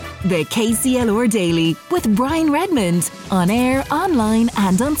The KCLR Daily with Brian Redmond. On air, online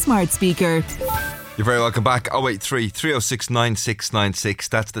and on smart speaker. You're very welcome back. 083 306 9696.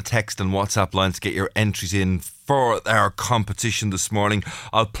 That's the text and WhatsApp line to get your entries in for our competition this morning.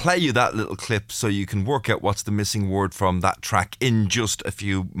 I'll play you that little clip so you can work out what's the missing word from that track in just a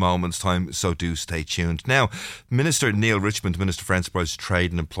few moments' time, so do stay tuned. Now, Minister Neale Richmond, Minister for Enterprise,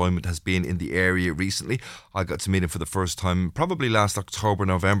 Trade and Employment, has been in the area recently. I got to meet him for the first time probably last October,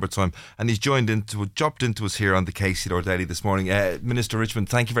 November time, and he's jumped into us here on the KCLR Daily this morning. Minister Richmond,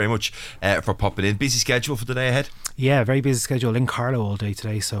 thank you very much for popping in. Busy schedule for the day ahead? Yeah, very busy schedule in Carlow all day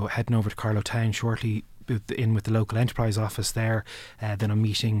today, so heading over to Carlow town shortly, in with the local enterprise office there. Then I'm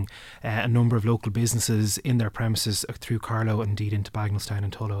meeting a number of local businesses in their premises through Carlow and indeed into Bagenalstown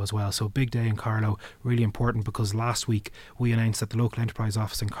and Tullow as well. So big day in Carlow, really important, because last week we announced that the local enterprise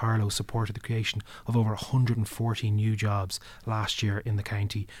office in Carlow supported the creation of over 140 new jobs last year in the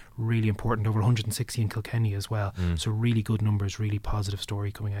county. Really important, over 160 in Kilkenny as well. So really good numbers, really positive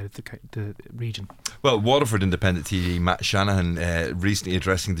story coming out of the region. Well, Waterford Independent TV Matt Shanahan recently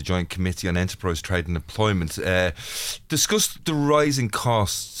addressing the Joint Committee on Enterprise, Trade and Employment discussed the rising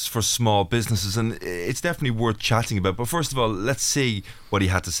costs for small businesses, and it's definitely worth chatting about. But first of all, let's see what he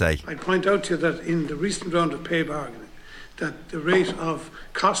had to say. I'd point out to you that in the recent round of pay bargaining, that the rate of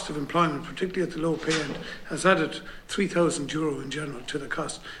cost of employment, particularly at the low pay end, has added €3,000 in general to the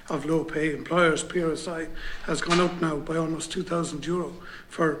cost of low pay. Employers' PRSI has gone up now by almost €2,000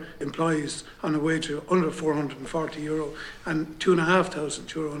 for employees on a wage of under €440 and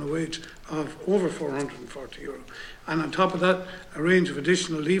 €2,500 on a wage of over €440. And on top of that, a range of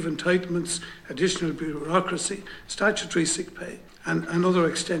additional leave entitlements, additional bureaucracy, statutory sick pay, and other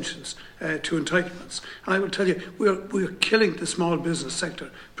extensions to entitlements. And I will tell you, we're killing the small business sector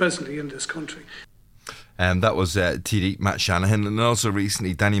presently in this country. That was TD Matt Shanahan. And also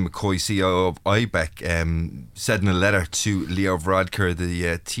recently, Danny McCoy, CEO of IBEC, said in a letter to Leo Varadkar,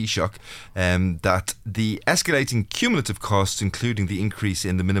 the Taoiseach, that the escalating cumulative costs, including the increase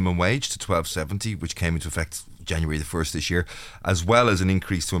in the minimum wage to $12.70, which came into effect January the 1st this year, as well as an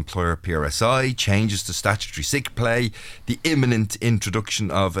increase to employer PRSI, changes to statutory sick pay, the imminent introduction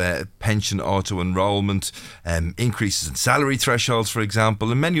of pension auto-enrolment, increases in salary thresholds, for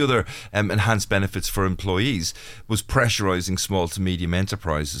example, and many other enhanced benefits for employees, was pressurising small to medium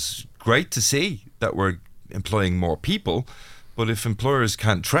enterprises. Great to see that we're employing more people, but if employers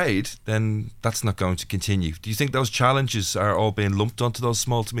can't trade, then that's not going to continue. Do you think those challenges are all being lumped onto those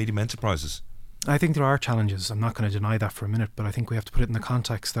small to medium enterprises? I think there are challenges. I'm not going to deny that for a minute, but I think we have to put it in the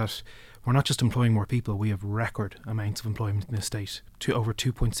context that we're not just employing more people, we have record amounts of employment in the state, to over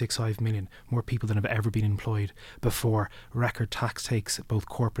 2.65 million, more people than have ever been employed before. Record tax takes, both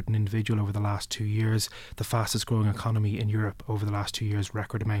corporate and individual, over the last 2 years. The fastest growing economy in Europe over the last 2 years,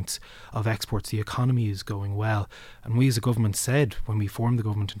 record amounts of exports. The economy is going well. And we as a government said when we formed the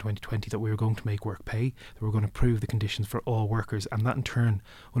government in 2020 that we were going to make work pay, that we were going to improve the conditions for all workers, and that in turn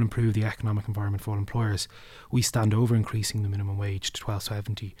will improve the economic environment for all employers. We stand over increasing the minimum wage to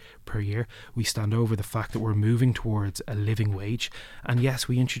 $12.70 per year. We stand over the fact that we're moving towards a living wage. And yes,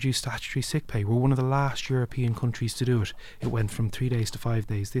 we introduced statutory sick pay. We're one of the last European countries to do it. It went from 3 days to 5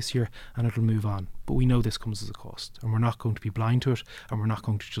 days this year, and it'll move on. But we know this comes as a cost, and we're not going to be blind to it, and we're not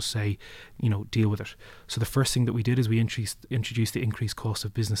going to just say, deal with it. So the first thing that we did is we introduced the increased cost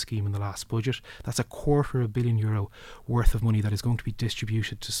of business scheme in the last budget. That's €250 million worth of money that is going to be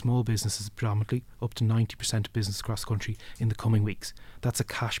distributed to small businesses predominantly, up to 90% of business across the country in the coming weeks. That's a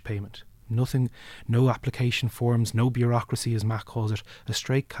cash payment. Nothing, no application forms, no bureaucracy as Matt calls it, a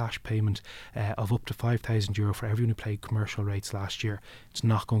straight cash payment of up to €5,000 for everyone who paid commercial rates last year. It's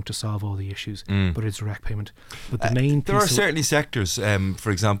not going to solve all the issues, but it's a direct payment. But the main there are certainly sectors,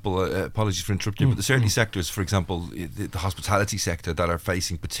 for example, apologies for interrupting, but there are certainly sectors, for example, the hospitality sector, that are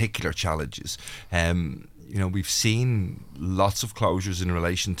facing particular challenges. We've seen lots of closures in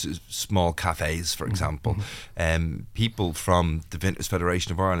relation to small cafes, for example. People from the Vintners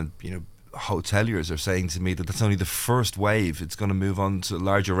Federation of Ireland, hoteliers are saying to me that that's only the first wave. It's going to move on to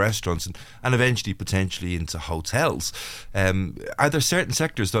larger restaurants and eventually potentially into hotels. Are there certain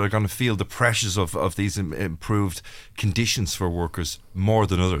sectors that are going to feel the pressures of these improved conditions for workers more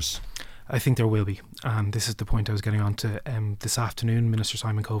than others? I think there will be, and this is the point I was getting on to. This afternoon, Minister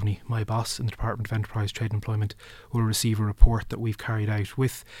Simon Coveney, my boss in the Department of Enterprise, Trade and Employment, will receive a report that we've carried out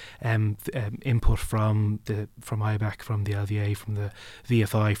with input from IBEC, from the LVA, from the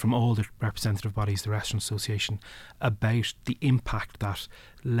VFI, from all the representative bodies, the Restaurant Association, about the impact that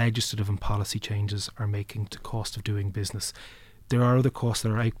legislative and policy changes are making to cost of doing business. there are other costs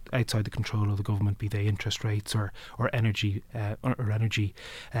that are outside the control of the government, be they interest rates or energy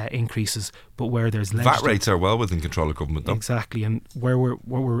increases. But where there's VAT rates are well within control of government, though. Exactly, and what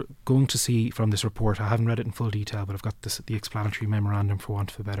we're going to see from this report, I haven't read it in full detail, but I've got the explanatory memorandum, for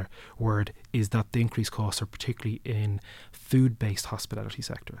want of a better word, is that the increased costs are particularly in food-based hospitality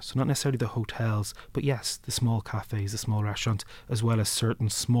sector. So not necessarily the hotels, but yes, the small cafes, the small restaurants, as well as certain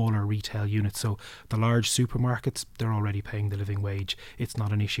smaller retail units. So the large supermarkets, they're already paying the living wage. It's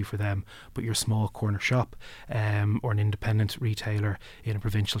not an issue for them. But your small corner shop or an independent retailer in a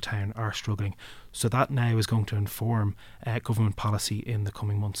provincial town are struggling. So that now is going to inform government policy in the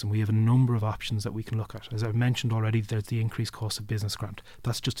coming months, and we have a number of options that we can look at. As I've mentioned already, there's the increased cost of business grant.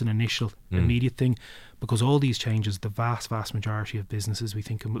 That's just an initial immediate thing, because all these changes, the vast majority of businesses, we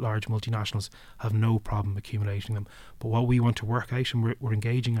think large multinationals, have no problem accumulating them. But what we want to work out, and we're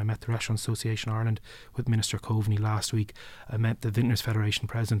engaging, I met the Restaurant Association Ireland with Minister Coveney last week. I met the Vintners Federation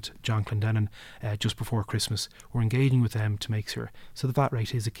President John Clendenin just before Christmas. We're engaging with them to make sure. So the VAT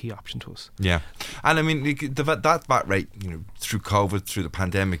rate is a key option to us. Yeah. And I mean, that VAT rate, through COVID, through the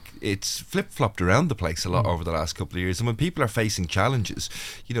pandemic, it's flip-flopped around the place a lot over the last couple of years. And when people are facing challenges,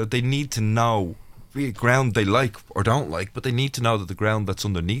 they need to know, be it ground they like or don't like, but they need to know that the ground that's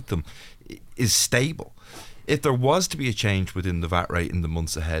underneath them is stable. If there was to be a change within the VAT rate in the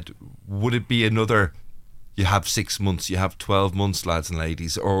months ahead, would it be another, you have 6 months, you have 12 months, lads and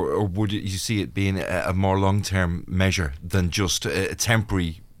ladies, or would you see it being a more long-term measure than just a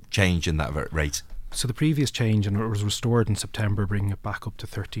temporary change in that rate? So the previous change, and it was restored in September, bringing it back up to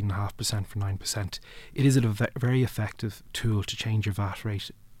 13.5% from 9%. It is a very effective tool to change your VAT rate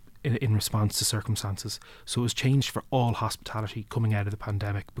in response to circumstances. So it was changed for all hospitality coming out of the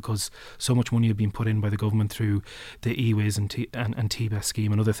pandemic, because so much money had been put in by the government through the EWIS and TBES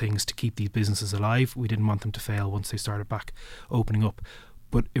scheme and other things to keep these businesses alive. We didn't want them to fail once they started back opening up.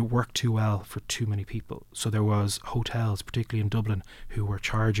 But it worked too well for too many people. So there was hotels, particularly in Dublin, who were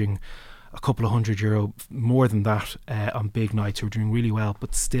charging a couple of €100 more than that on big nights, who were doing really well,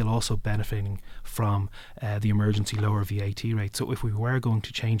 but still also benefiting from the emergency lower VAT rate. So if we were going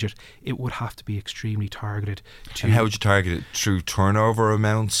to change it, it would have to be extremely targeted. And how would you target it? Through turnover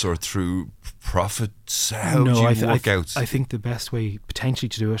amounts or through profits? How do you work out? I think the best way potentially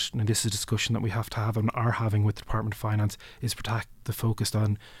to do it, and this is a discussion that we have to have and are having with the Department of Finance, is protect the focus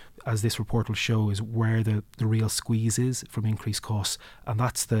on, as this report will show, is where the real squeeze is from increased costs, and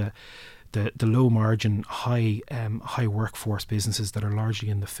that's the low margin, high workforce businesses that are largely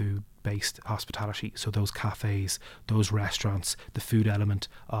in the food based hospitality. So those cafes, those restaurants, the food element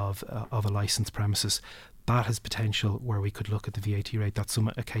of a licensed premises. That has potential where we could look at the VAT rate. That's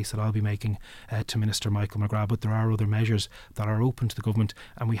a case that I'll be making to Minister Michael McGrath, but there are other measures that are open to the government,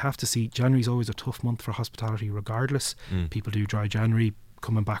 and we have to see, January is always a tough month for hospitality regardless. People do dry January.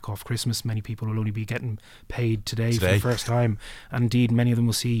 Coming back off Christmas, many people will only be getting paid today for the first time, and indeed many of them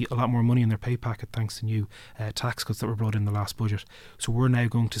will see a lot more money in their pay packet thanks to new tax cuts that were brought in the last budget. So we're now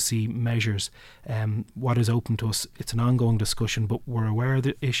going to see measures. What is open to us, it's an ongoing discussion, but we're aware of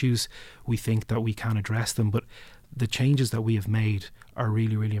the issues. We think that we can address them, but the changes that we have made are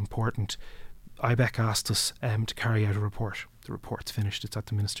really, really important. IBEC asked us to carry out a report. The report's finished, it's at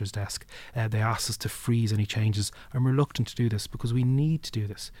the Minister's desk. They asked us to freeze any changes. I'm reluctant to do this because we need to do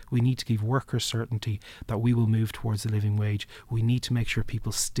this. We need to give workers certainty that we will move towards the living wage. We need to make sure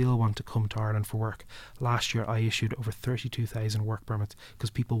people still want to come to Ireland for work. Last year I issued over 32,000 work permits because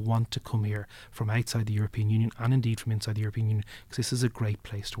people want to come here from outside the European Union and indeed from inside the European Union, because this is a great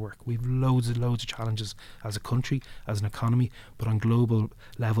place to work. We've loads of challenges as a country, as an economy, but on global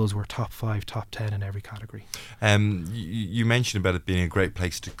levels we're top 5, top 10 in every category. You mentioned about it being a great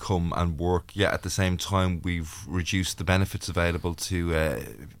place to come and work, yet at the same time we've reduced the benefits available to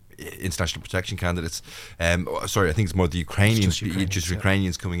international protection candidates. Sorry, I think it's more the Ukrainians,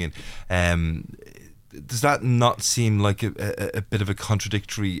 Ukrainians coming in. Does that not seem like a bit of a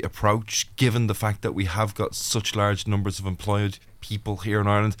contradictory approach, given the fact that we have got such large numbers of employed people here in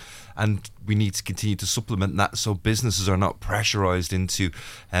Ireland, and we need to continue to supplement that so businesses are not pressurised into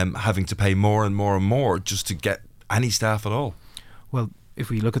having to pay more and more and more just to get any staff at all? Well, if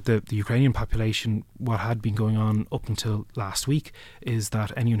we look at the Ukrainian population, what had been going on up until last week is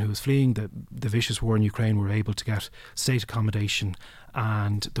that anyone who was fleeing the vicious war in Ukraine were able to get state accommodation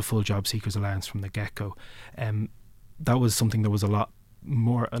and the full job seekers allowance from the get-go. That was something that was a lot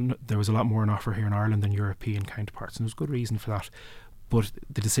more, and there was a lot more on offer here in Ireland than European counterparts, and there's good reason for that. But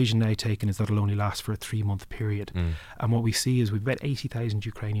the decision now taken is that it'll only last for a 3-month period. And what we see is we've about 80,000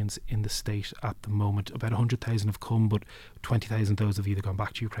 Ukrainians in the state at the moment. About 100,000 have come, but 20,000 of those have either gone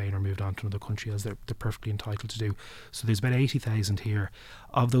back to Ukraine or moved on to another country, as they're perfectly entitled to do. So there's about 80,000 here.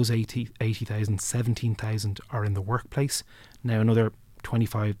 Of those 80,000, 17,000 are in the workplace. Now another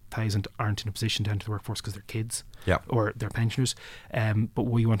 25,000 aren't in a position to enter the workforce because they're kids or they're pensioners. But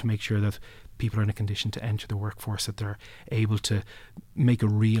we want to make sure that people are in a condition to enter the workforce, that they're able to make a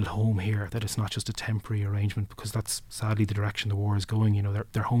real home here, that it's not just a temporary arrangement, because that's sadly the direction the war is going. You know,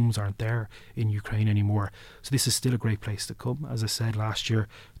 their homes aren't there in Ukraine anymore. So this is still a great place to come. As I said, last year,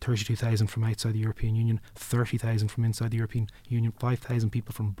 32,000 from outside the European Union, 30,000 from inside the European Union, 5,000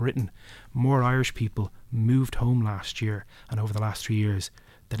 people from Britain. More Irish people moved home last year and over the last 3 years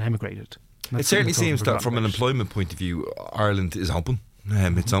than emigrated. It certainly seems that from an employment point of view, Ireland is open.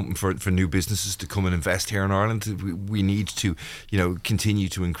 It's open for new businesses to come and invest here in Ireland. We need to, continue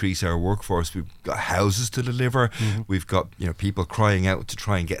to increase our workforce. We've got houses to deliver. We've got, people crying out to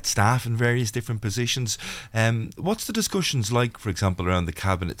try and get staff in various different positions. What's the discussions like, for example, around the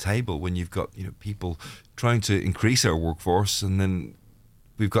cabinet table when you've got, people trying to increase our workforce, and then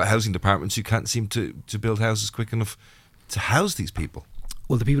we've got housing departments who can't seem to build houses quick enough to house these people?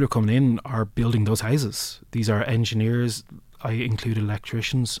 Well, the people who are coming in are building those houses. These are engineers. I included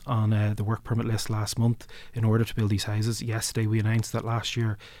electricians on the work permit list last month in order to build these houses. Yesterday we announced that last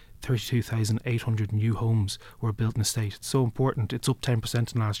year 32,800 new homes were built in the state. It's so important. It's up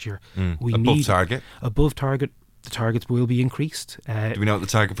 10% in last year. Above target? Above target. The targets will be increased. Do we know what the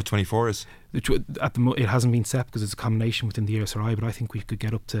target for 24 is? It hasn't been set because it's a combination within the ESRI, but I think we could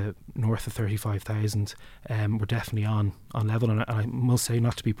get up to north of 35,000. We're definitely on level, and I must say,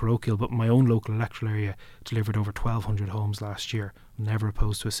 not to be parochial, but my own local electoral area delivered over 1,200 homes last year. Never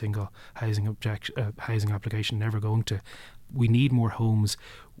opposed to a single housing application, never going to. We need more homes.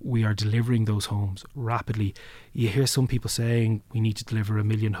 We are delivering those homes rapidly. You hear some people saying we need to deliver 1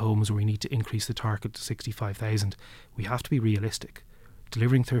 million homes, or we need to increase the target to 65,000. We have to be realistic.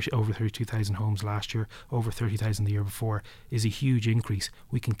 Delivering over 32,000 homes last year, over 30,000 the year before, is a huge increase.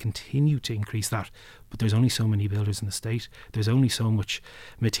 We can continue to increase that, but there's only so many builders in the state. There's only so much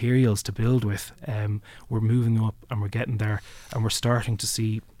materials to build with. We're moving up and we're getting there, and we're starting to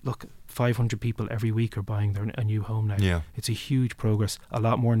see, look, 500 people every week are buying a new home now. Yeah. It's a huge progress. A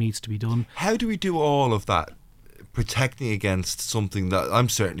lot more needs to be done. How do we do all of that, protecting against something that I'm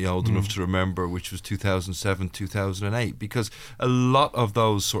certainly old enough to remember, which was 2007, 2008, because a lot of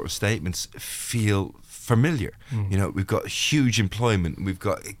those sort of statements feel familiar. We've got huge employment, we've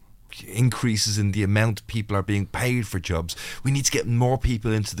got increases in the amount people are being paid for jobs. We need to get more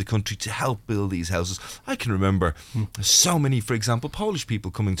people into the country to help build these houses. I can remember so many, for example, Polish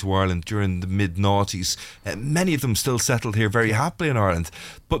people coming to Ireland during the mid-noughties. Many of them still settled here very happily in Ireland,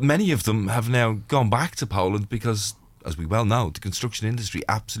 but many of them have now gone back to Poland because, as we well know, the construction industry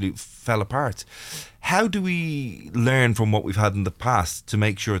absolutely fell apart. How do we learn from what we've had in the past to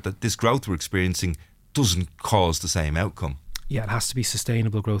make sure that this growth we're experiencing doesn't cause the same outcome? Yeah, it has to be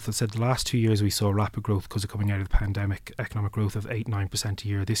sustainable growth. I said the last 2 years we saw rapid growth because of coming out of the pandemic, economic growth of 8-9% a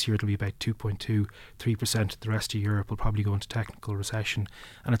year. This year it'll be about 2.2-3%. The rest of Europe will probably go into technical recession.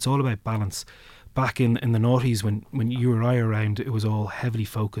 And it's all about balance. Back in the noughties, when you or I were around, it was all heavily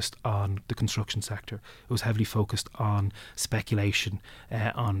focused on the construction sector. It was heavily focused on speculation,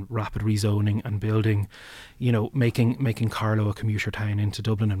 on rapid rezoning and building, making Carlow a commuter town into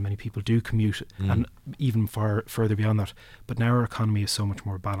Dublin, and many people do commute, and even further beyond that. But now our economy is so much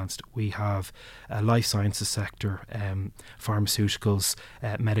more balanced. We have a life sciences sector, pharmaceuticals,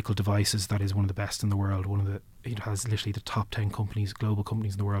 medical devices that is one of the best in the world. It has literally the top 10 companies, global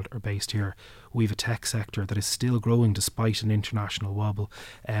companies in the world, are based here. We have a tech sector that is still growing despite an international wobble.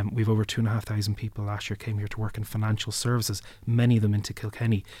 We've over 2,500 people last year came here to work in financial services, many of them into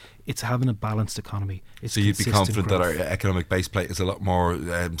Kilkenny. It's having a balanced economy. It's so you'd be confident growth. That our economic base plate is a lot more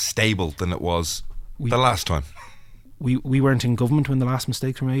stable than it was the last time? We weren't in government when the last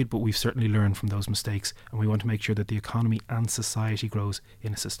mistakes were made, but we've certainly learned from those mistakes, and we want to make sure that the economy and society grows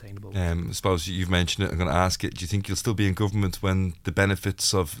in a sustainable way. I suppose you've mentioned it, I'm going to ask it. Do you think you'll still be in government when the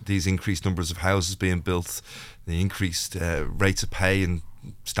benefits of these increased numbers of houses being built, the increased rates of pay and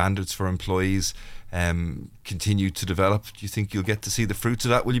standards for employees continue to develop? Do you think you'll get to see the fruits of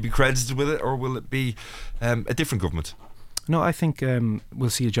that? Will you be credited with it, or will it be a different government? No, I think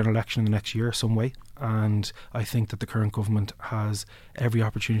we'll see a general election in the next year some way, and I think that the current government has every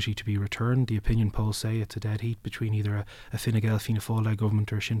opportunity to be returned. The opinion polls say it's a dead heat between either a Fine Gael, Fianna Fáil led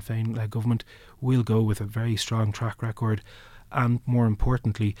government or a Sinn Féin led government. We'll go with a very strong track record. and more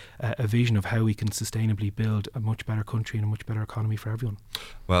importantly, a vision of how we can sustainably build a much better country and a much better economy for everyone.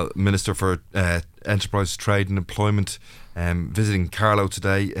 Well, Minister for Enterprise, Trade and Employment, visiting Carlow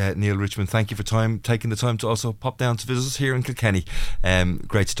today, Neale Richmond, thank you for taking the time to also pop down to visit us here in Kilkenny.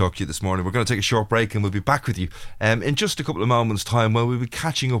 Great to talk to you this morning. We're going to take a short break and we'll be back with you in just a couple of moments' time, where we'll be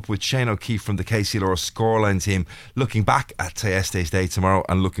catching up with Shane O'Keefe from the KCLR Scoreline team, looking back at Tayeste's Day tomorrow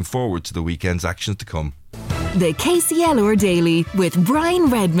and looking forward to the weekend's actions to come. The KCLR Daily with Brian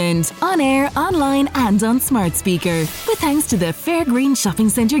Redmond, on air, online and on smart speaker. With thanks to the Fairgreen Shopping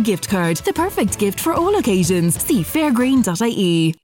Centre gift card, the perfect gift for all occasions. See fairgreen.ie.